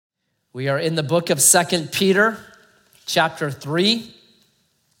We are in the book of 2 Peter, chapter 3.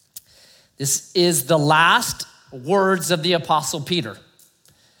 This is the last words of the Apostle Peter.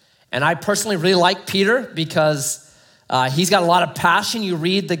 And I personally really like Peter because he's got a lot of passion. You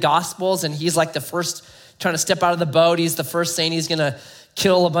read the Gospels and he's like the first trying to step out of the boat. He's the first saying he's gonna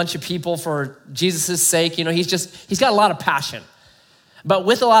kill a bunch of people for Jesus' sake. You know, he's got a lot of passion. But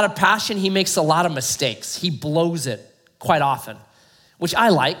with a lot of passion, he makes a lot of mistakes. He blows it quite often, which I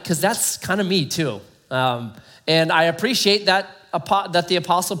like because that's kind of me too. And I appreciate that the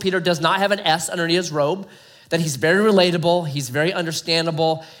Apostle Peter does not have an S underneath his robe, that he's very relatable, he's very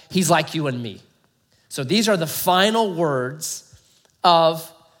understandable, he's like you and me. So these are the final words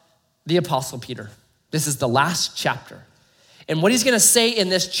of the Apostle Peter. This is the last chapter. And what he's gonna say in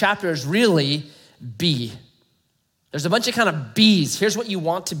this chapter is really be. There's a bunch of kind of be's. Here's what you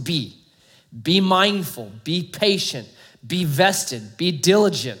want to be. Be mindful, be patient, be vested, be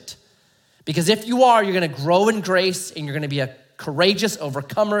diligent. Because if you are, you're gonna grow in grace and you're gonna be a courageous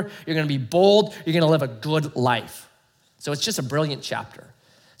overcomer. You're gonna be bold. You're gonna live a good life. So it's just a brilliant chapter.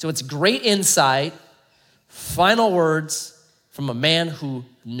 So it's great insight, final words from a man who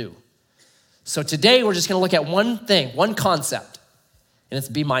knew. So today we're just gonna look at one thing, one concept, and it's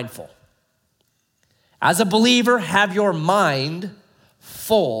be mindful. As a believer, have your mind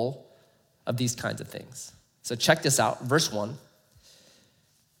full of these kinds of things. So check this out, verse 1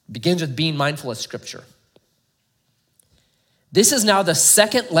 begins with being mindful of Scripture. This is now the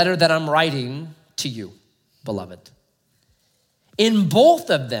second letter that I'm writing to you, beloved. In both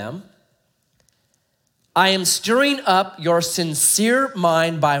of them, I am stirring up your sincere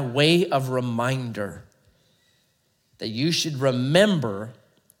mind by way of reminder that you should remember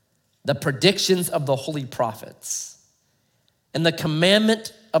the predictions of the holy prophets and the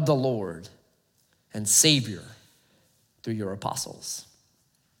commandment of the Lord and Savior through your apostles.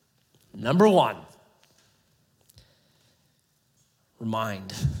 Number one,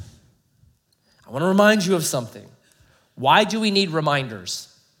 remind. I want to remind you of something. Why do we need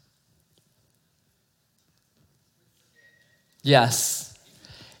reminders? Yes.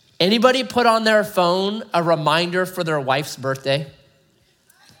 Anybody put on their phone a reminder for their wife's birthday?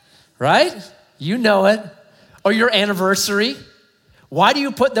 Right? You know it. Or your anniversary. Why do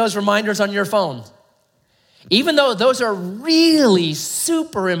you put those reminders on your phone? Even though those are really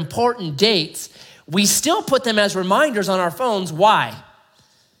super important dates, we still put them as reminders on our phones. Why?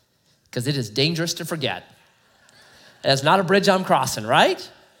 Because it is dangerous to forget. It's not a bridge I'm crossing, right?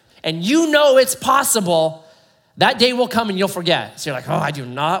 And you know it's possible that day will come and you'll forget. So you're like, oh, I do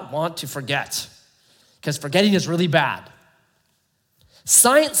not want to forget. Because forgetting is really bad.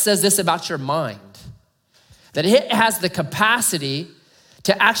 Science says this about your mind, that it has the capacity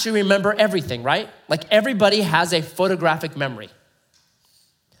to actually remember everything, right? Like everybody has a photographic memory.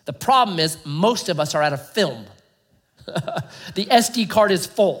 The problem is most of us are out of film. The SD card is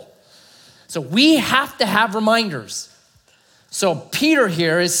full. So we have to have reminders. So Peter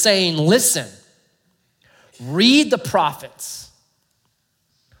here is saying, listen, read the prophets,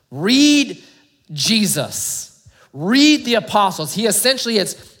 read Jesus, read the apostles. He essentially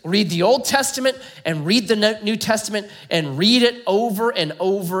is read the Old Testament and read the New Testament and read it over and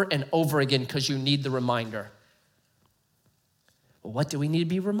over and over again because you need the reminder. Well, what do we need to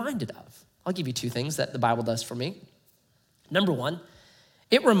be reminded of? I'll give you two things that the Bible does for me. Number one,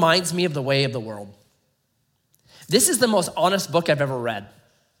 it reminds me of the way of the world. This is the most honest book I've ever read.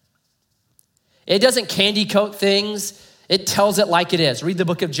 It doesn't candy coat things. It tells it like it is. Read the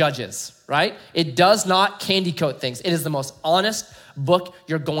book of Judges, right? It does not candy coat things. It is the most honest book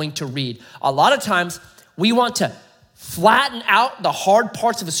you're going to read. A lot of times we want to flatten out the hard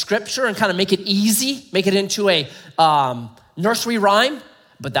parts of a scripture and kind of make it easy, make it into a nursery rhyme,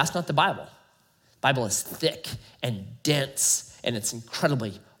 but that's not the Bible. The Bible is thick and dense and it's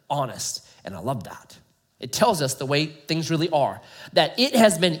incredibly honest, and I love that. It tells us the way things really are, that it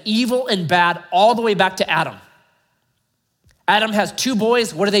has been evil and bad all the way back to Adam. Adam has two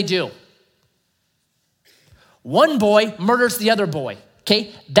boys. What do? One boy murders the other boy,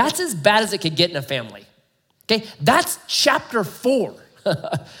 okay? That's as bad as it could get in a family, okay? That's chapter 4.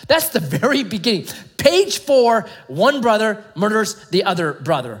 That's the very beginning. Page 4, one brother murders the other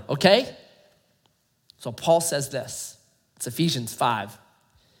brother, okay? So Paul says this. It's Ephesians 5,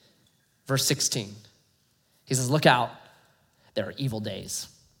 verse 16. He says, look out, there are evil days.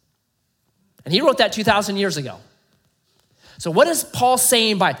 And he wrote that 2,000 years ago. So what is Paul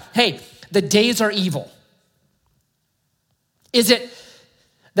saying by, hey, the days are evil? Is it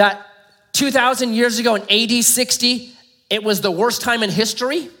that 2,000 years ago in AD 60, it was the worst time in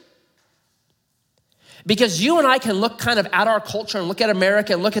history? Because you and I can look kind of at our culture and look at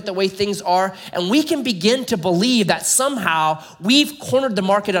America and look at the way things are, and we can begin to believe that somehow we've cornered the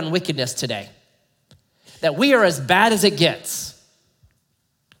market on wickedness today. That we are as bad as it gets,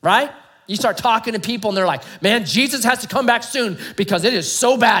 right? You start talking to people and they're like, man, Jesus has to come back soon because it is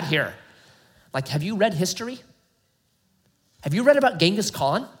so bad here. Like, have you read history? Have you read about Genghis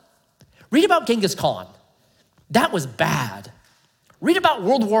Khan? Read about Genghis Khan. That was bad. Read about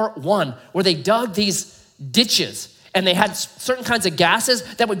World War I, where they dug these ditches and they had certain kinds of gases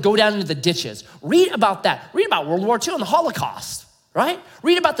that would go down into the ditches. Read about that. Read about World War II and the Holocaust, right?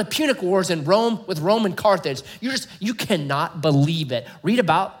 Read about the Punic Wars in Rome with Rome and Carthage. You cannot believe it. Read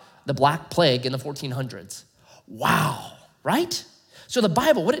about the Black Plague in the 1400s. Wow, right? So the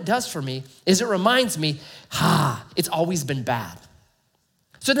Bible, what it does for me is it reminds me, it's always been bad.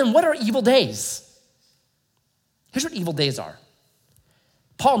 So then what are evil days? Here's what evil days are.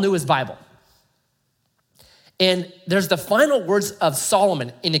 Paul knew his Bible. And there's the final words of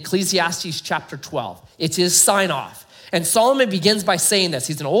Solomon in Ecclesiastes chapter 12. It's his sign off. And Solomon begins by saying this.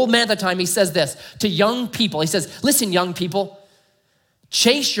 He's an old man at the time. He says this to young people. He says, listen, young people,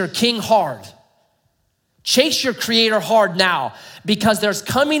 chase your king hard. Chase your creator hard now, because there's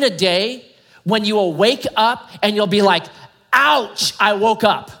coming a day when you will wake up and you'll be like, ouch, I woke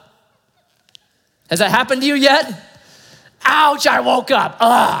up. Has that happened to you yet? Ouch, I woke up.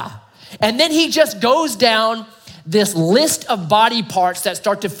 And then he just goes down this list of body parts that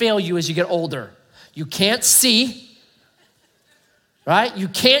start to fail you as you get older. You can't see, right? You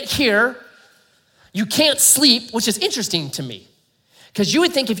can't hear. You can't sleep, which is interesting to me. Because you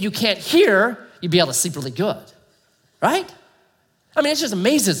would think if you can't hear, you'd be able to sleep really good, right? I mean, it just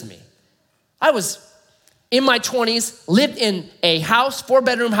amazes me. I was in my 20s, lived in a house,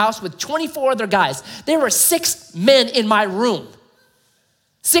 4-bedroom house with 24 other guys. There were 6 men in my room.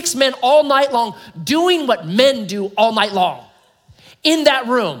 6 men all night long doing what men do all night long. In that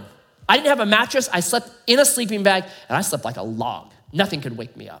room, I didn't have a mattress. I slept in a sleeping bag and I slept like a log. Nothing could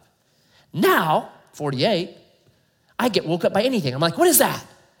wake me up. Now, 48, I get woke up by anything. I'm like, what is that?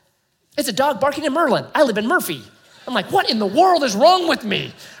 It's a dog barking in Merlin. I live in Murphy. I'm like, what in the world is wrong with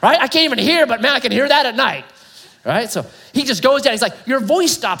me, right? I can't even hear, but man, I can hear that at night, right? So he just goes down. He's like, your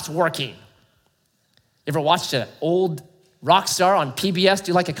voice stops working. You ever watched an old rock star on PBS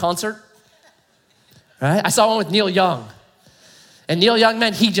do like a concert? Right? I saw one with Neil Young. And Neil Young,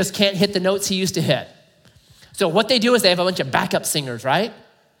 man, he just can't hit the notes he used to hit. So what they do is they have a bunch of backup singers, right?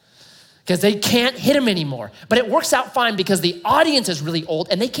 Because they can't hit him anymore. But it works out fine because the audience is really old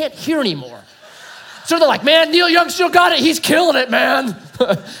and they can't hear anymore. So they're like, man, Neil Young still got it. He's killing it, man.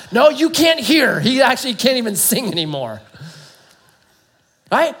 No, you can't hear. He actually can't even sing anymore.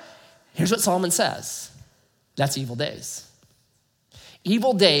 Right? Here's what Solomon says. That's evil days.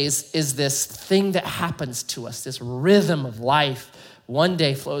 Evil days is this thing that happens to us, this rhythm of life. One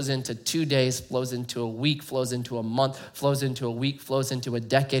day flows into 2 days, flows into a week, flows into a month, flows into a week, flows into a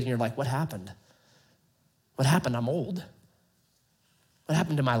decade, and you're like, what happened? What happened? I'm old. What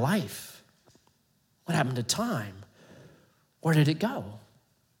happened to my life? What happened to time? Where did it go?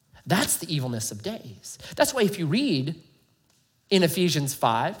 That's the evilness of days. That's why if you read in Ephesians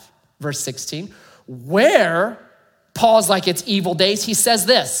 5, verse 16, where Paul's like, it's evil days, he says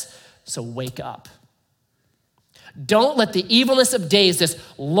this, so wake up. Don't let the evilness of days, this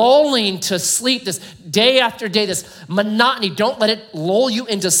lulling to sleep, this day after day, this monotony, don't let it lull you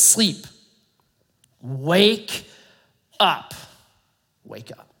into sleep. Wake up.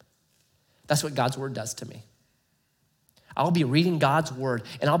 Wake up. That's what God's word does to me. I'll be reading God's word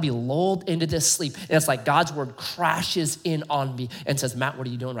and I'll be lulled into this sleep. And it's like God's word crashes in on me and says, Matt, what are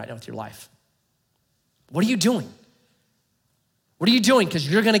you doing right now with your life? What are you doing? What are you doing? Because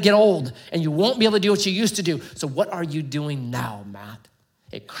you're going to get old and you won't be able to do what you used to do. So what are you doing now, Matt?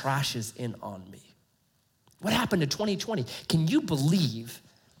 It crashes in on me. What happened to 2020? Can you believe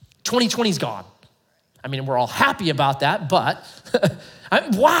 2020's gone? I mean, we're all happy about that, but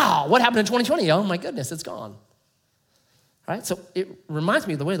wow, what happened in 2020? Oh my goodness, it's gone. Right? So it reminds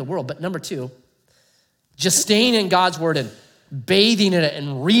me of the way of the world. But number 2, just staying in God's word and bathing in it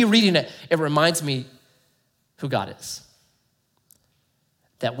and rereading it, it reminds me who God is.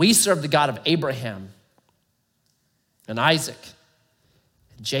 That we serve the God of Abraham and Isaac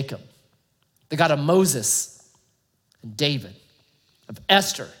and Jacob, the God of Moses and David, of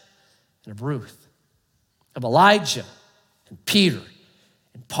Esther and of Ruth, of Elijah and Peter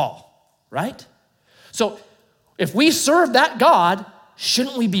and Paul, right? So if we serve that God,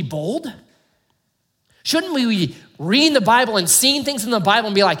 shouldn't we be bold? Shouldn't we be reading the Bible and seeing things in the Bible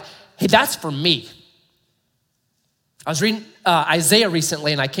and be like, hey, that's for me. I was reading Isaiah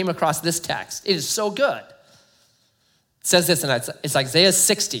recently, and I came across this text. It is so good. It says this, and it's Isaiah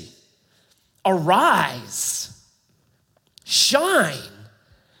 60. Arise, shine,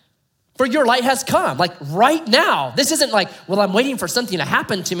 for your light has come. Like right now. This isn't like, well, I'm waiting for something to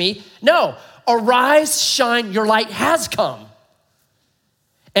happen to me. No, arise, shine, your light has come.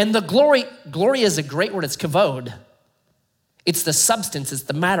 And the glory is a great word. It's kavod. It's the substance, it's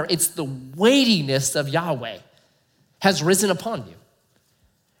the matter, it's the weightiness of Yahweh has risen upon you.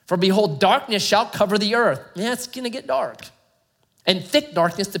 For behold, darkness shall cover the earth. Yeah, it's gonna get dark. And thick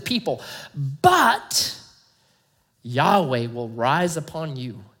darkness to people. But Yahweh will rise upon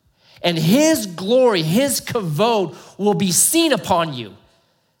you, and his glory, his kavod will be seen upon you.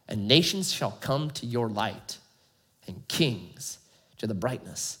 And nations shall come to your light, and kings to the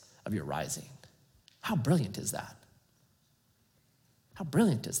brightness of your rising. How brilliant is that? How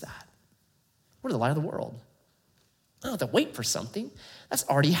brilliant is that? We're the light of the world. I don't have to wait for something. That's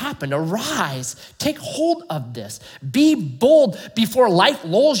already happened. Arise, take hold of this. Be bold before life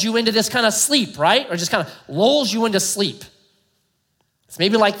lulls you into this kind of sleep, right? Or just kind of lulls you into sleep. It's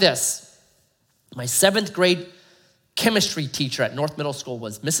maybe like this. My 7th grade chemistry teacher at North Middle School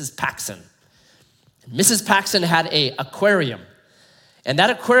was Mrs. Paxson. And Mrs. Paxson had an aquarium. And that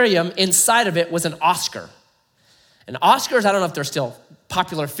aquarium, inside of it was an Oscar. And Oscars, I don't know if they're still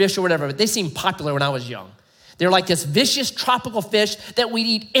popular fish or whatever, but they seemed popular when I was young. They're like this vicious tropical fish that would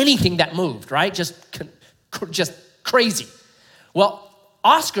eat anything that moved, right? Just crazy. Well,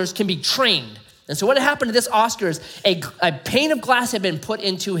 Oscars can be trained. And so what happened to this Oscar is a pane of glass had been put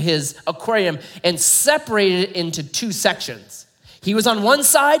into his aquarium and separated it into 2 sections. He was on one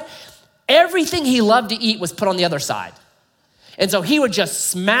side. Everything he loved to eat was put on the other side. And so he would just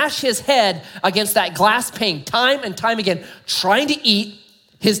smash his head against that glass pane time and time again, trying to eat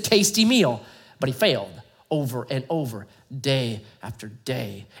his tasty meal. But he failed over and over, day after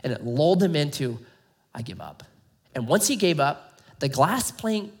day. And it lulled him into, I give up. And once he gave up, the glass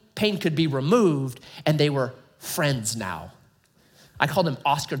pane could be removed, and they were friends now. I called him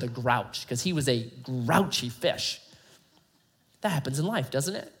Oscar the Grouch because he was a grouchy fish. That happens in life,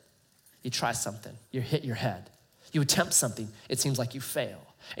 doesn't it? You try something, you hit your head. You attempt something, it seems like you fail.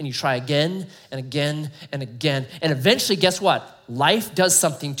 And you try again and again and again. And eventually, guess what? Life does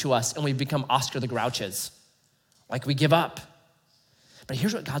something to us and we become Oscar the Grouches. Like we give up. But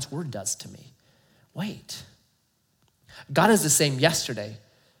here's what God's word does to me. Wait. God is the same yesterday,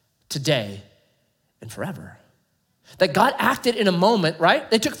 today, and forever. That God acted in a moment,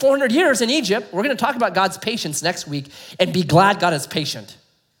 right? They took 400 years in Egypt. We're gonna talk about God's patience next week and be glad God is patient.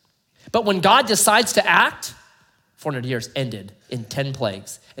 But when God decides to act, 400 years ended in 10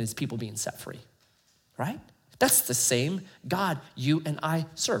 plagues and his people being set free, right? That's the same God you and I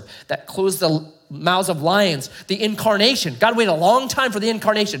serve. That closed the mouths of lions, the incarnation. God waited a long time for the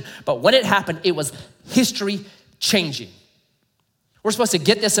incarnation, but when it happened, it was history changing. We're supposed to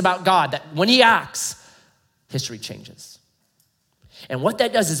get this about God, that when he acts, history changes. And what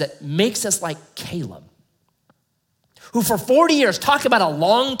that does is it makes us like Caleb, who for 40 years, talk about a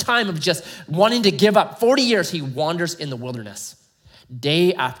long time of just wanting to give up. 40 years, he wanders in the wilderness.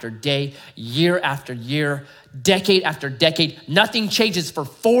 Day after day, year after year, decade after decade. Nothing changes for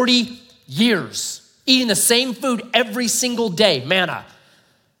 40 years. Eating the same food every single day, manna.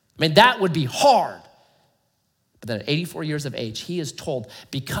 I mean, that would be hard. But then at 84 years of age, he is told,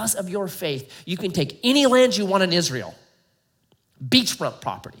 because of your faith, you can take any land you want in Israel. Beachfront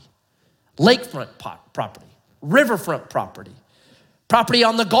property, lakefront property, riverfront property, property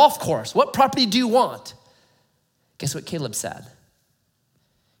on the golf course. What property do you want? Guess what Caleb said?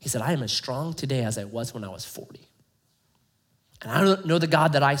 He said, I am as strong today as I was when I was 40. And I know the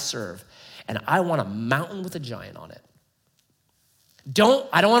God that I serve, and I want a mountain with a giant on it.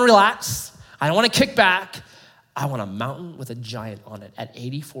 I don't want to relax. I don't want to kick back. I want a mountain with a giant on it at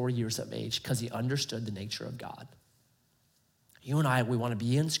 84 years of age because he understood the nature of God. You and I, we want to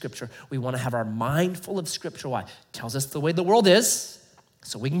be in Scripture. We want to have our mind full of Scripture. Why? It tells us the way the world is,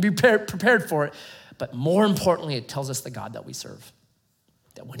 so we can be prepared for it. But more importantly, it tells us the God that we serve.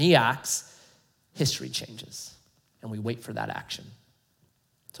 That when he acts, history changes. And we wait for that action.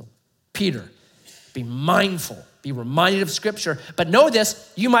 So Peter, be mindful. Be reminded of Scripture. But know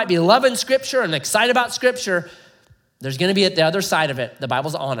this, you might be loving Scripture and excited about Scripture. There's going to be at the other side of it, the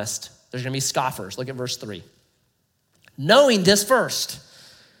Bible's honest. There's going to be scoffers. Look at verse 3. Knowing this first,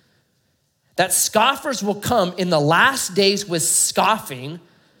 that scoffers will come in the last days with scoffing,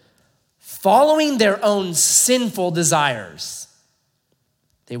 following their own sinful desires.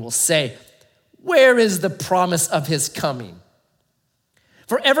 They will say, where is the promise of his coming?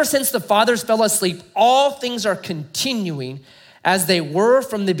 For ever since the fathers fell asleep, all things are continuing as they were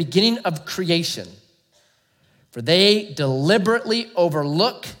from the beginning of creation. For they deliberately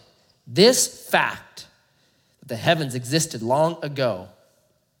overlook this fact that the heavens existed long ago,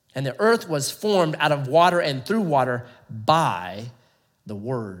 and the earth was formed out of water and through water by the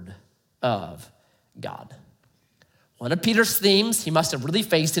word of God. One of Peter's themes, he must have really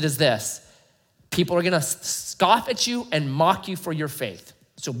faced it, is this: people are gonna scoff at you and mock you for your faith.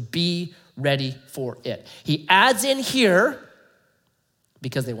 So be ready for it. He adds in here,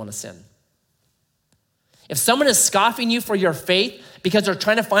 because they want to sin. If someone is scoffing you for your faith because they're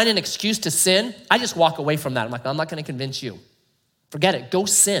trying to find an excuse to sin, I just walk away from that. I'm like, I'm not gonna convince you. Forget it, go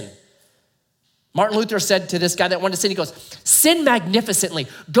sin. Martin Luther said to this guy that wanted to sin, he goes, sin magnificently.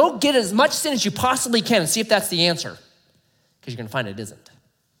 Go get as much sin as you possibly can and see if that's the answer. Because you're gonna find it isn't.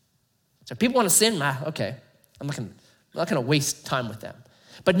 So if people wanna sin, okay, I'm not gonna waste time with them.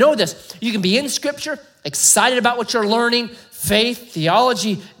 But know this, you can be in scripture, excited about what you're learning, faith,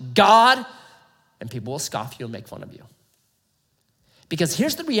 theology, God, and people will scoff you and make fun of you. Because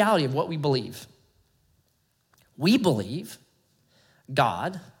here's the reality of what we believe. We believe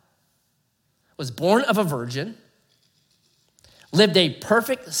God was born of a virgin, lived a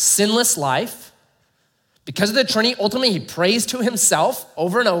perfect, sinless life. Because of the Trinity, ultimately, he prays to himself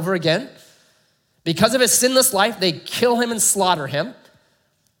over and over again. Because of his sinless life, they kill him and slaughter him.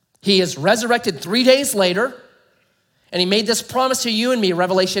 He is resurrected 3 days later, and he made this promise to you and me,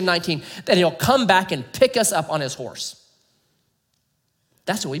 Revelation 19, that he'll come back and pick us up on his horse.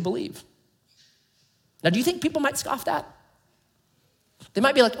 That's what we believe. Now, do you think people might scoff that? They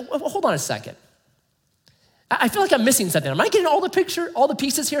might be like, oh, hold on a second. I feel like I'm missing something. Am I getting all the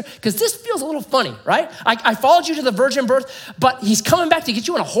pieces here? Because this feels a little funny, right? I followed you to the virgin birth, but he's coming back to get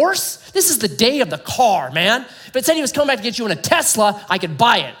you on a horse? This is the day of the car, man. If it said he was coming back to get you in a Tesla, I could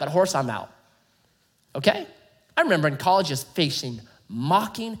buy it, but a horse, I'm out. Okay? I remember in college just facing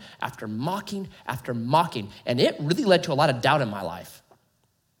mocking after mocking after mocking, and it really led to a lot of doubt in my life.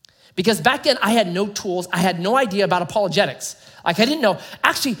 Because back then, I had no tools. I had no idea about apologetics. Like, I didn't know,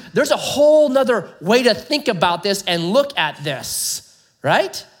 actually, there's a whole nother way to think about this and look at this,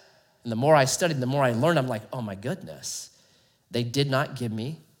 right? And the more I studied, the more I learned, I'm like, oh my goodness, they did not give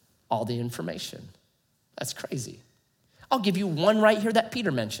me all the information. That's crazy. I'll give you one right here that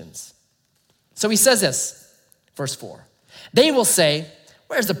Peter mentions. So he says this, verse 4. They will say,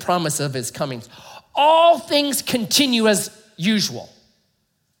 where's the promise of his coming? All things continue as usual.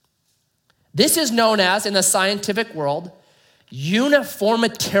 This is known as, in the scientific world,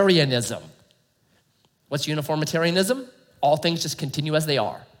 uniformitarianism. What's uniformitarianism? All things just continue as they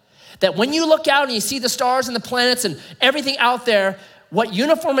are. That when you look out and you see the stars and the planets and everything out there, what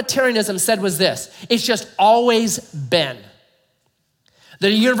uniformitarianism said was this: it's just always been.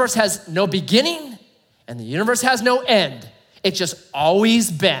 The universe has no beginning and the universe has no end. It's just always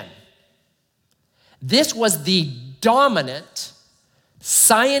been. This was the dominant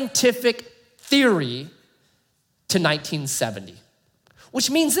scientific theory to 1970,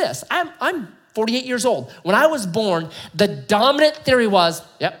 which means this: I'm 48 years old. When I was born, the dominant theory was,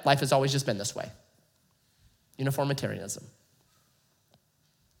 yep, life has always just been this way. Uniformitarianism.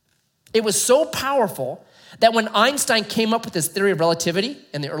 It was so powerful that when Einstein came up with his theory of relativity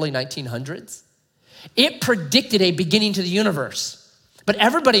in the early 1900s, it predicted a beginning to the universe. But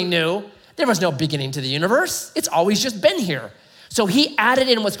everybody knew there was no beginning to the universe. It's always just been here. So he added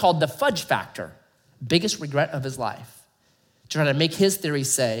in what's called the fudge factor, biggest regret of his life, to try to make his theory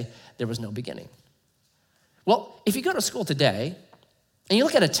say there was no beginning. Well, if you go to school today and you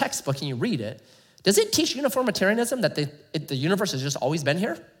look at a textbook and you read it, does it teach uniformitarianism, that the universe has just always been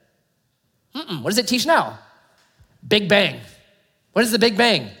here? What does it teach now? Big Bang. What is the Big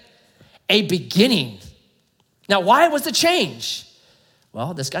Bang? A beginning. Now, why was the change?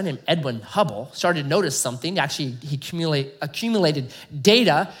 Well, this guy named Edwin Hubble started to notice something. Actually, he accumulated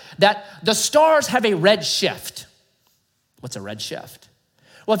data that the stars have a red shift. What's a red shift?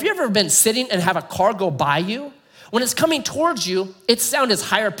 Well, if you've ever been sitting and have a car go by you, when it's coming towards you, its sound is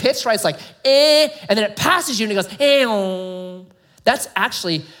higher pitched, right? It's like, and then it passes you and it goes, That's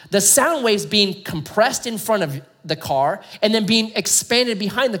actually the sound waves being compressed in front of the car and then being expanded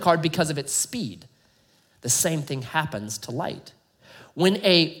behind the car because of its speed. The same thing happens to light. When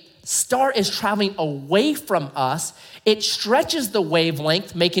a star is traveling away from us, it stretches the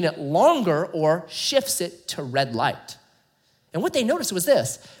wavelength, making it longer, or shifts it to red light. And what they noticed was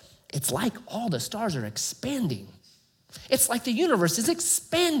this: it's like all the stars are expanding. It's like the universe is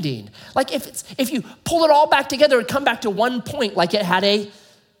expanding. Like if you pull it all back together and come back to one point, like it had a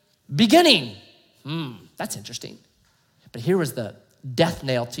beginning. That's interesting. But here was the death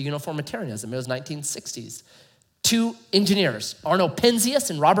knell to uniformitarianism. It was 1960s. Two engineers, Arno Penzias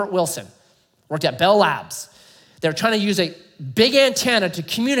and Robert Wilson, worked at Bell Labs. They were trying to use a big antenna to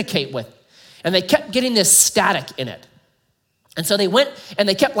communicate with, and they kept getting this static in it. And so they went and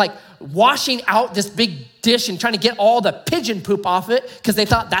they kept like washing out this big dish and trying to get all the pigeon poop off it because they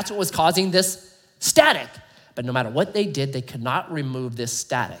thought that's what was causing this static. But no matter what they did, they could not remove this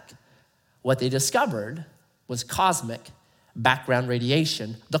static. What they discovered was cosmic background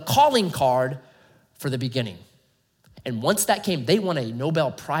radiation, the calling card for the beginning. And once that came, they won a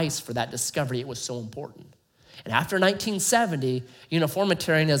Nobel Prize for that discovery. It was so important. And after 1970,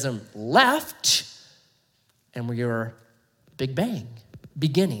 uniformitarianism left, and we were Big Bang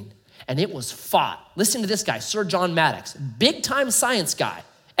beginning. And it was fought. Listen to this guy, Sir John Maddox, big-time science guy,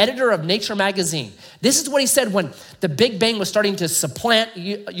 editor of Nature magazine. This is what he said when the Big Bang was starting to supplant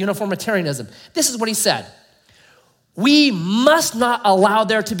uniformitarianism. This is what he said. We must not allow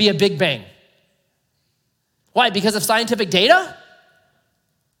there to be a Big Bang. Why? Because of scientific data?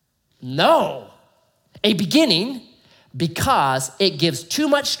 No. A beginning because it gives too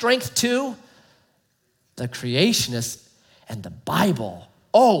much strength to the creationists and the Bible.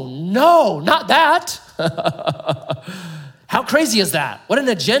 Oh no, not that. How crazy is that? What an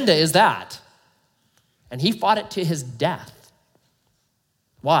agenda is that? And he fought it to his death.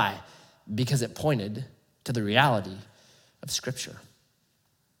 Why? Because it pointed to the reality of Scripture,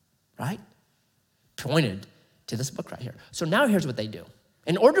 right? Pointed to this book right here. So now here's what they do.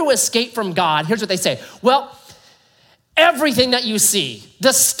 In order to escape from God, here's what they say. Well, everything that you see,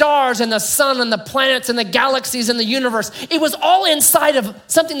 the stars and the sun and the planets and the galaxies and the universe, it was all inside of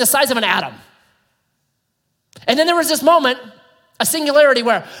something the size of an atom. And then there was this moment, a singularity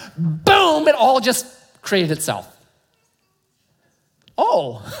where, boom, it all just created itself.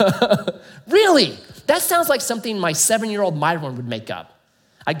 Oh, really? That sounds like something my 7-year-old Myron would make up.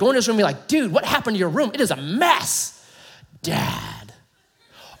 I'd go in his room and be like, dude, what happened to your room? It is a mess. Dad,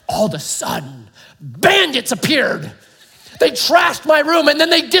 all of a sudden, bandits appeared. They trashed my room and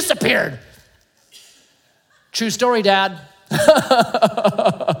then they disappeared. True story, Dad.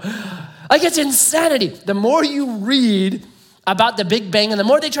 Like, it's insanity. The more you read about the Big Bang and the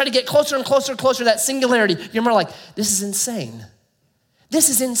more they try to get closer and closer and closer to that singularity, you're more like, this is insane. This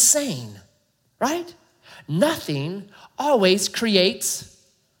is insane, right? Nothing always creates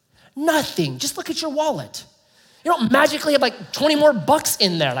nothing. Just look at your wallet. You don't magically have like 20 more bucks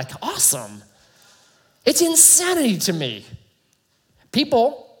in there. Like, awesome. It's insanity to me.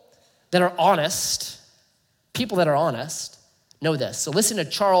 People that are honest know this. So listen to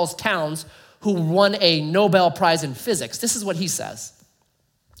Charles Townes, who won a Nobel Prize in physics. This is what he says.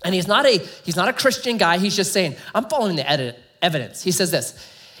 And he's not a Christian guy. He's just saying, I'm following the evidence. He says this,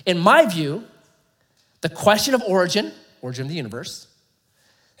 in my view, the question of origin of the universe,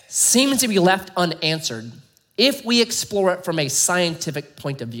 seems to be left unanswered if we explore it from a scientific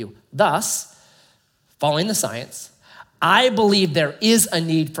point of view. Thus, following the science, I believe there is a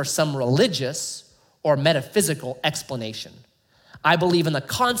need for some religious or metaphysical explanation. I believe in the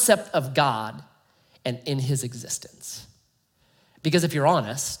concept of God and in his existence. Because if you're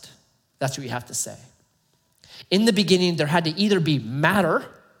honest, that's what you have to say. In the beginning, there had to either be matter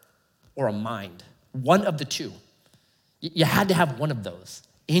or a mind, one of the two. You had to have one of those.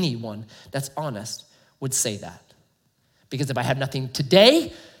 Anyone that's honest would say that. Because if I have nothing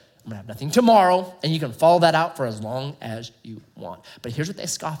today, I'm gonna have nothing tomorrow, and you can follow that out for as long as you want. But here's what they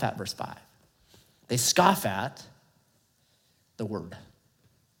scoff at, verse 5. They scoff at the word.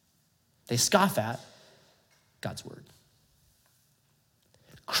 They scoff at God's word.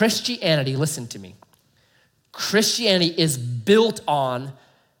 Christianity, listen to me. Christianity is built on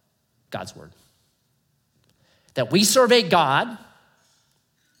God's word. That we serve a God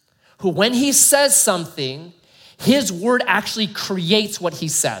who, when he says something, his word actually creates what he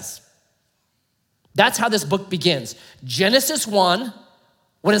says. That's how this book begins. Genesis 1,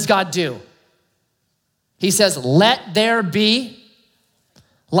 what does God do? He says, let there be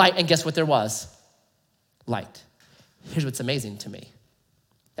light. And guess what there was? Light. Here's what's amazing to me.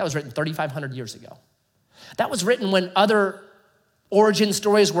 That was written 3,500 years ago. That was written when other origin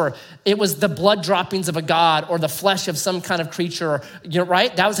stories were, it was the blood droppings of a god or the flesh of some kind of creature,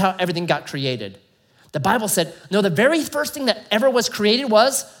 right? That was how everything got created. The Bible said, no, the very first thing that ever was created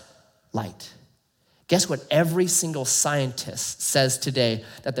was light. Guess what every single scientist says today?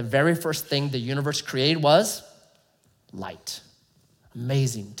 That the very first thing the universe created was light.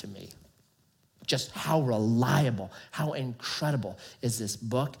 Amazing to me. Just how reliable, how incredible is this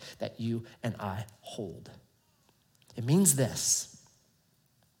book that you and I hold. It means this.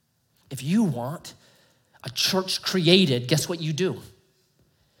 If you want a church created, guess what you do?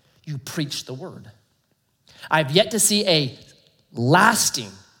 You preach the word. I've yet to see a lasting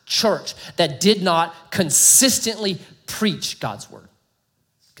church that did not consistently preach God's word,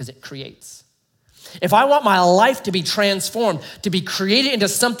 because it creates. If I want my life to be transformed, to be created into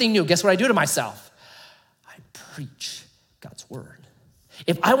something new, guess what I do to myself? I preach God's word.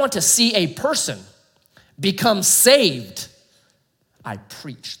 If I want to see a person become saved, I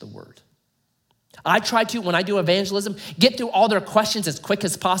preach the word. I try to, when I do evangelism, get through all their questions as quick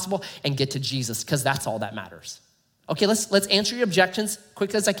as possible and get to Jesus, because that's all that matters. Okay, let's answer your objections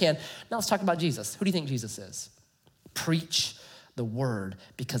quick as I can. Now let's talk about Jesus. Who do you think Jesus is? Preach the word,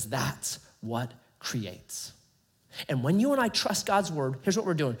 because that's what creates. And when you and I trust God's word, here's what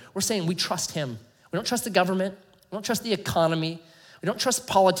we're doing. We're saying we trust him. We don't trust the government. We don't trust the economy. We don't trust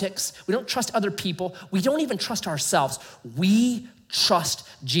politics. We don't trust other people. We don't even trust ourselves. We trust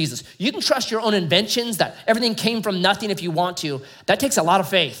Jesus. You can trust your own inventions, that everything came from nothing if you want to. That takes a lot of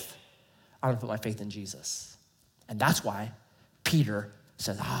faith. I'm gonna put my faith in Jesus. And that's why Peter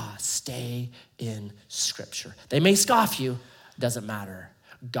says, stay in Scripture. They may scoff you, doesn't matter.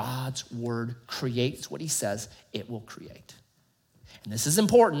 God's word creates what he says it will create. And this is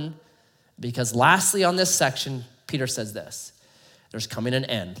important because lastly on this section, Peter says this, there's coming an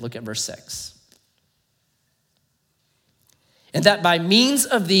end. Look at verse 6. And that by means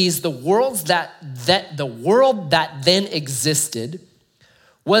of these, the world that then existed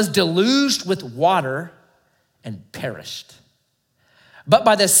was deluged with water and perished. But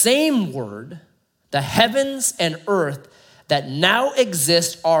by the same word, the heavens and earth that now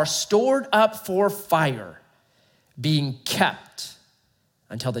exist are stored up for fire, being kept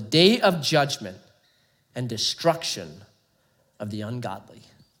until the day of judgment and destruction of the ungodly.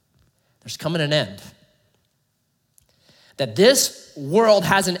 There's coming an end. That this world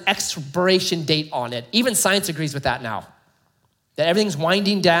has an expiration date on it. Even science agrees with that now. That everything's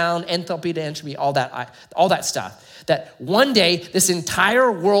winding down, enthalpy to entropy, all that stuff. That one day, this entire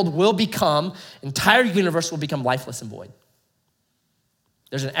world will become, entire universe will become lifeless and void.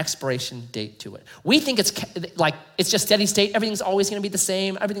 There's an expiration date to it. We think it's like, it's just steady state. Everything's always gonna be the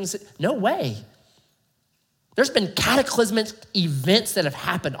same. No way. There's been cataclysmic events that have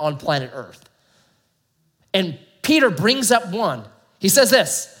happened on planet Earth. And Peter brings up one. He says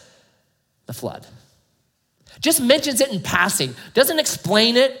this, the flood. Just mentions it in passing, doesn't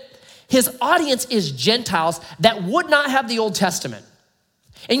explain it. His audience is Gentiles that would not have the Old Testament.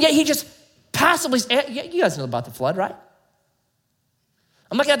 And yet he just passively, you guys know about the flood, right?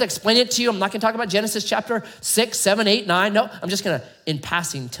 I'm not gonna have to explain it to you. I'm not gonna talk about Genesis chapter 6, 7, 8, 9. No, I'm just gonna, in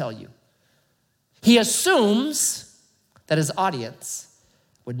passing, tell you. He assumes that his audience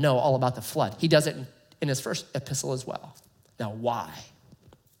would know all about the flood. He does it in his first epistle as well. Now, why?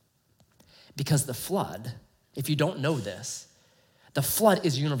 Because the flood, if you don't know this, the flood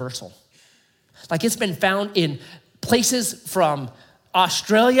is universal. Like it's been found in places from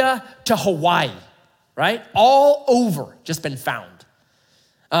Australia to Hawaii, right? All over, just been found.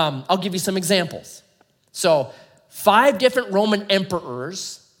 I'll give you some examples. So 5 different Roman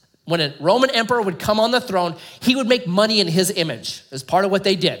emperors, when a Roman emperor would come on the throne, he would make money in his image as part of what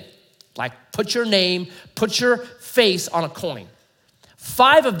they did. Like put your name, put your face on a coin.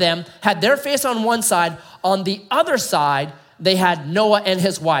 5 of them had their face on one side. On the other side, they had Noah and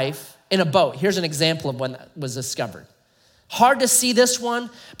his wife in a boat. Here's an example of one that was discovered. Hard to see this one,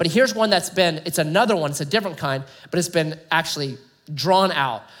 but here's one it's another one, it's a different kind, but it's been actually drawn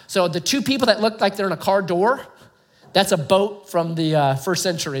out. So the 2 people that look like they're in a car door, that's a boat from the first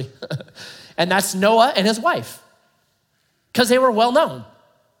century. And that's Noah and his wife, because they were well known,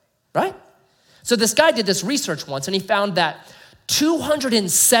 right? So this guy did this research once and he found that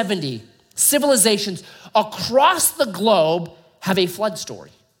 270 civilizations across the globe have a flood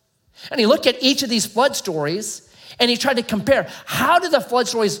story. And he looked at each of these flood stories and he tried to compare, how do the flood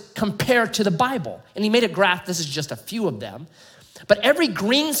stories compare to the Bible? And he made a graph, this is just a few of them. But every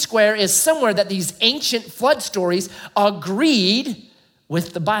green square is somewhere that these ancient flood stories agreed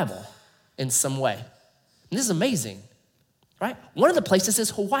with the Bible in some way. And this is amazing, right? One of the places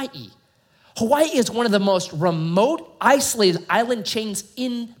is Hawaii. Hawaii is one of the most remote, isolated island chains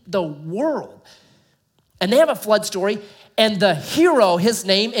in the world. And they have a flood story, and the hero, his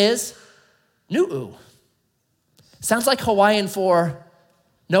name is Nu'u. Sounds like Hawaiian for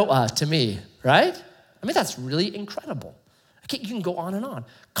Noah to me, right? I mean, that's really incredible. You can go on and on.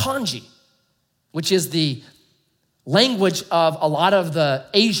 Kanji, which is the language of a lot of the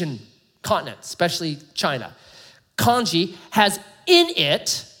Asian continent, especially China. Kanji has in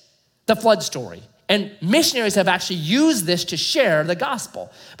it the flood story. And missionaries have actually used this to share the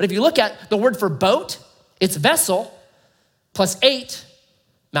gospel. But if you look at the word for boat, Its vessel plus 8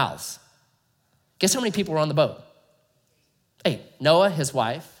 mouths. Guess how many people were on the boat? 8. Noah, his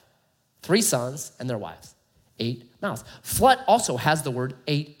wife, 3 sons, and their wives. 8 mouths. Flood also has the word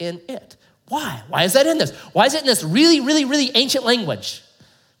 8 in it. Why? Why is that in this? Why is it in this really, really, really ancient language?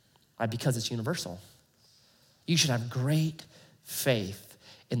 Why? Because it's universal. You should have great faith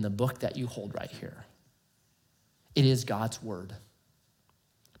in the book that you hold right here. It is God's word.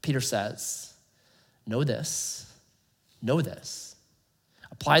 Peter says, know this,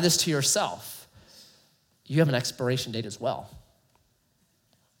 apply this to yourself. You have an expiration date as well.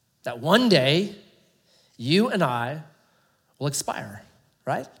 That one day, you and I will expire,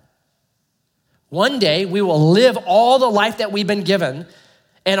 right? One day, we will live all the life that we've been given,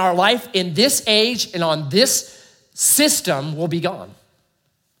 and our life in this age and on this system will be gone,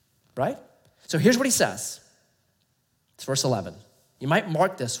 right? So here's what he says. It's verse 11. You might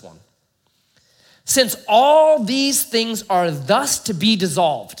mark this one. Since all these things are thus to be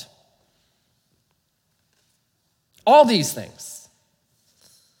dissolved, all these things,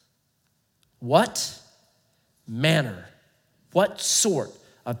 what manner, what sort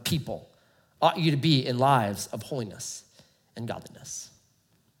of people ought you to be in lives of holiness and godliness?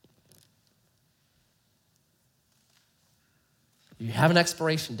 You have an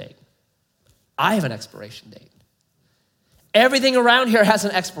expiration date. I have an expiration date. Everything around here has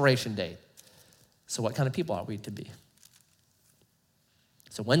an expiration date. So what kind of people are we to be?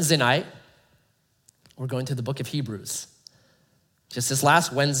 So Wednesday night, we're going to the book of Hebrews. Just this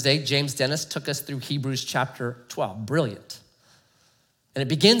last Wednesday, James Dennis took us through Hebrews chapter 12. Brilliant. And it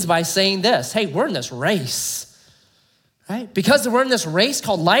begins by saying this, hey, we're in this race, right? Because we're in this race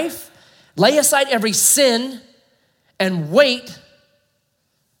called life, lay aside every sin and weight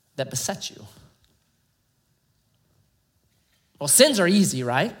that besets you. Well, sins are easy,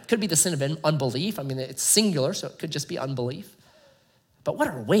 right? Could be the sin of unbelief. I mean, it's singular, so it could just be unbelief. But what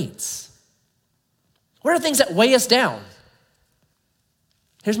are weights? What are things that weigh us down?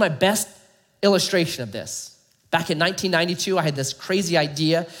 Here's my best illustration of this. Back in 1992, I had this crazy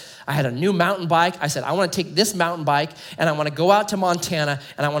idea. I had a new mountain bike. I said, I want to take this mountain bike and I want to go out to Montana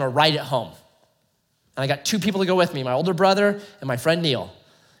and I want to ride it home. And I got 2 people to go with me, my older brother and my friend Neil.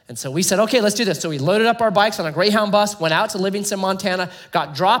 And so we said, okay, let's do this. So we loaded up our bikes on a Greyhound bus, went out to Livingston, Montana,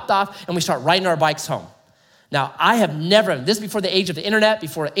 got dropped off, and we start riding our bikes home. Now, I have never, this is before the age of the internet,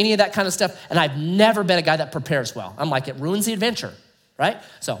 before any of that kind of stuff, and I've never been a guy that prepares well. I'm like, it ruins the adventure, right?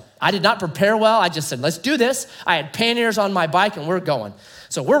 So I did not prepare well. I just said, let's do this. I had panniers on my bike, and we're going.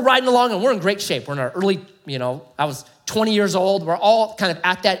 So we're riding along, and we're in great shape. We're in our early, I was 20 years old. We're all kind of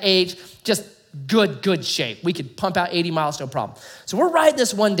at that age, just good shape. We could pump out 80 miles, no problem. So we're riding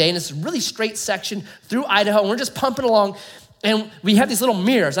this one day, and it's a really straight section through Idaho, and we're just pumping along, and we have these little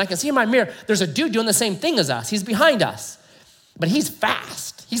mirrors. I can see in my mirror, there's a dude doing the same thing as us. He's behind us, but he's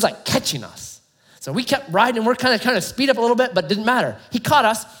fast. He's like catching us. So we kept riding, and we're kind of speed up a little bit, but it didn't matter. He caught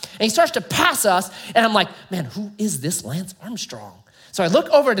us, and he starts to pass us, and I'm like, man, who is this Lance Armstrong? So I look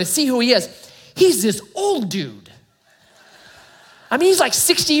over to see who he is. He's this old dude. I mean, he's like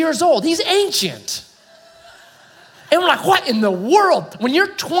 60 years old. He's ancient. And we're like, what in the world? When you're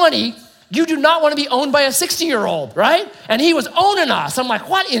 20, you do not want to be owned by a 60-year-old, right? And he was owning us. I'm like,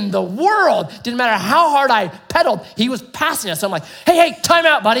 what in the world? Didn't matter how hard I pedaled, he was passing us. I'm like, hey, time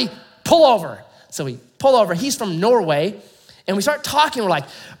out, buddy. Pull over. So we pull over. He's from Norway. And we start talking. We're like,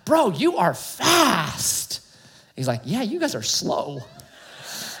 bro, you are fast. He's like, yeah, you guys are slow.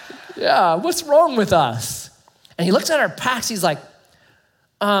 Yeah, what's wrong with us? And he looks at our packs. He's like,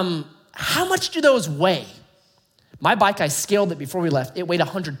 how much do those weigh? My bike, I scaled it before we left. It weighed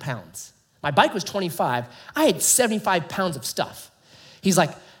 100 pounds. My bike was 25. I had 75 pounds of stuff. He's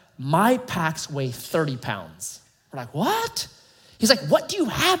like, my packs weigh 30 pounds. We're like, what? He's like, what do you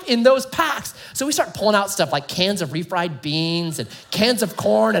have in those packs? So we start pulling out stuff like cans of refried beans and cans of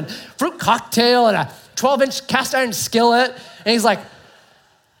corn and fruit cocktail and a 12-inch cast iron skillet. And he's like,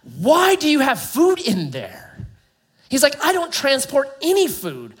 why do you have food in there? He's like, I don't transport any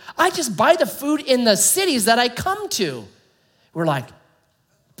food. I just buy the food in the cities that I come to. We're like,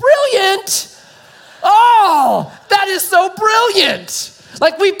 brilliant. Oh, that is so brilliant.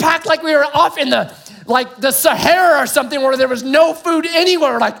 Like we packed like we were off in the Sahara or something where there was no food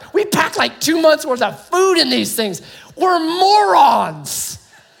anywhere. Like we packed like 2 months worth of food in these things. We're morons.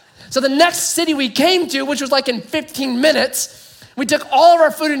 So the next city we came to, which was like in 15 minutes, we took all of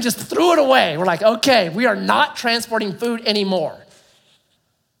our food and just threw it away. We're like, okay, we are not transporting food anymore.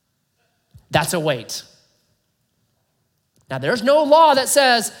 That's a weight. Now, there's no law that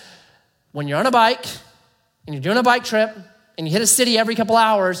says when you're on a bike and you're doing a bike trip and you hit a city every couple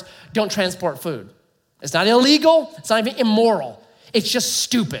hours, don't transport food. It's not illegal. It's not even immoral. It's just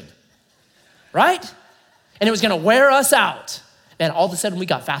stupid, right? And it was gonna wear us out. And all of a sudden we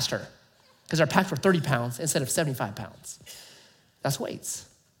got faster because our packs were 30 pounds instead of 75 pounds. That's weights.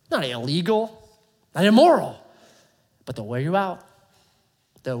 Not illegal, not immoral, but they'll wear you out.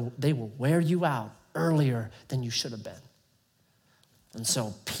 They will wear you out earlier than you should have been. And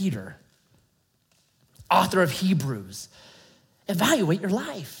so Peter, author of Hebrews, evaluate your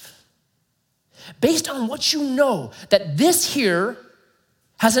life. Based on what you know, that this here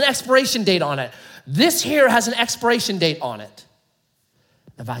has an expiration date on it. This here has an expiration date on it.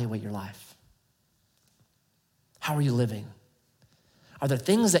 Evaluate your life. How are you living? Are there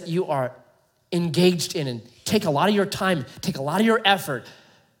things that you are engaged in and take a lot of your time, take a lot of your effort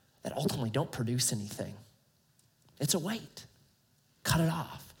that ultimately don't produce anything? It's a weight. Cut it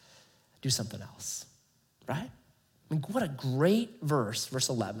off. Do something else, right? I mean, what a great verse, verse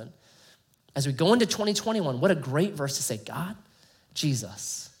 11. As we go into 2021, what a great verse to say, God,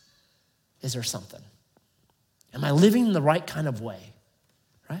 Jesus, is there something? Am I living the right kind of way,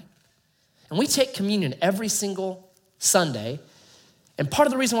 right? And we take communion every single Sunday. And part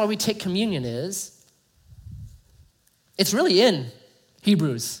of the reason why we take communion is it's really in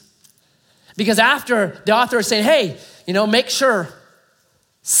Hebrews. Because after the author is saying, hey, make sure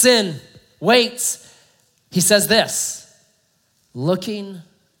sin waits, he says this, looking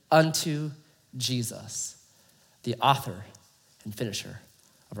unto Jesus, the author and finisher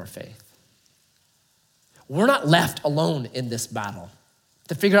of our faith. We're not left alone in this battle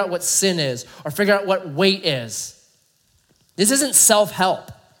to figure out what sin is or figure out what weight is. This isn't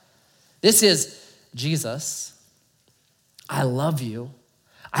self-help. This is, Jesus, I love you.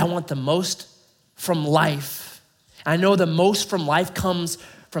 I want the most from life. I know the most from life comes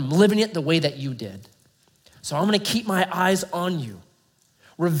from living it the way that you did. So I'm gonna keep my eyes on you.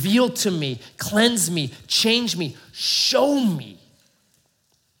 Reveal to me, cleanse me, change me, show me.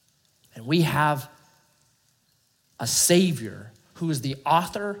 And we have a Savior who is the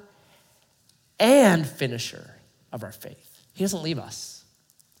author and finisher of our faith. He doesn't leave us.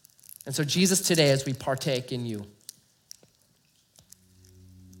 And so Jesus, today, as we partake in you,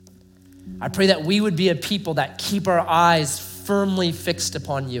 I pray that we would be a people that keep our eyes firmly fixed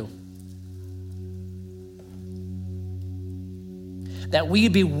upon you. That we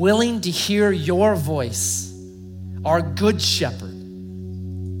be willing to hear your voice, our good shepherd,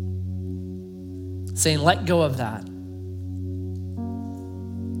 saying, let go of that.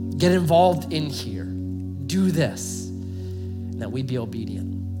 Get involved in here. Do this. And that we be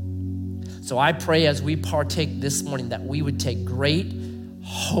obedient. So I pray as we partake this morning that we would take great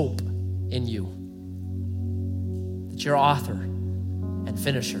hope in you. That you're author and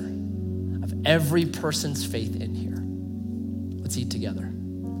finisher of every person's faith in here. Let's eat together.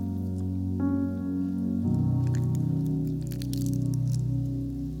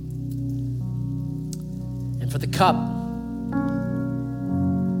 And for the cup,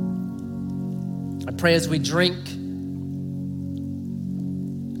 I pray as we drink,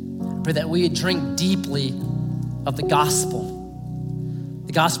 I pray that we would drink deeply of the gospel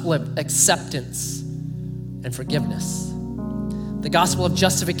of acceptance and forgiveness, the gospel of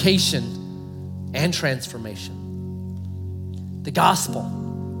justification and transformation. The gospel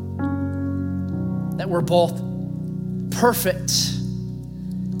that we're both perfect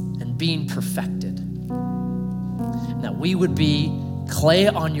and being perfected, and that we would be clay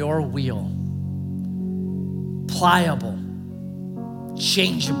on your wheel, pliable,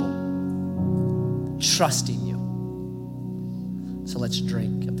 changeable, trusting you. So let's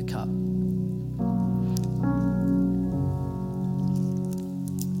drink of the cup.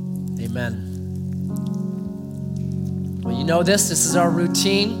 Amen. Well, you know this is our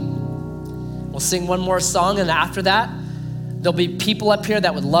routine. We'll sing one more song, and after that, there'll be people up here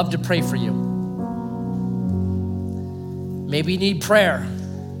that would love to pray for you. Maybe you need prayer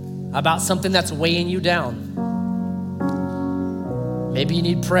about something that's weighing you down. Maybe you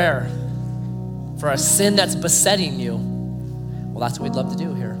need prayer for a sin that's besetting you. Well, that's what we'd love to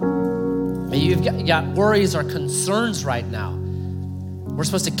do here. Maybe you got worries or concerns right now. We're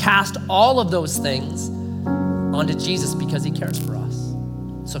supposed to cast all of those things onto Jesus because he cares for us.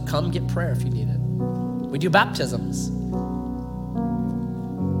 So come get prayer if you need it. We do baptisms.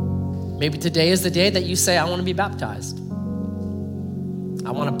 Maybe today is the day that you say, I want to be baptized.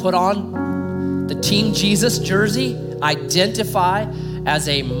 I want to put on the Team Jesus jersey, identify as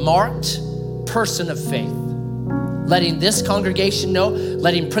a marked person of faith, letting this congregation know,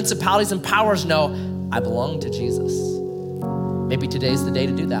 letting principalities and powers know, I belong to Jesus. Maybe today's the day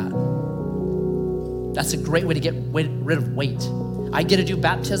to do that. That's a great way to get rid of weight. I get to do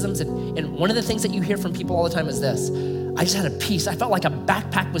baptisms, and one of the things that you hear from people all the time is this: I just had a peace. I felt like a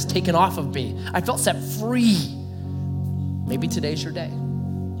backpack was taken off of me. I felt set free. Maybe today's your day.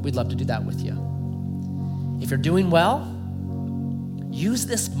 We'd love to do that with you. If you're doing well, use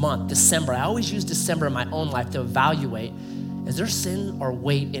this month, December. I always use December in my own life to evaluate, is there sin or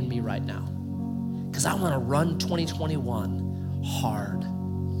weight in me right now? Because I want to run 2021 hard.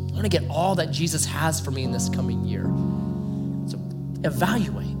 I want to get all that Jesus has for me in this coming year. So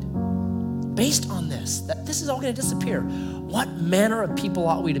evaluate. Based on this, that this is all going to disappear. What manner of people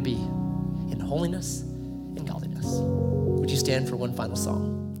ought we to be in holiness and godliness? Would you stand for one final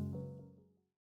song?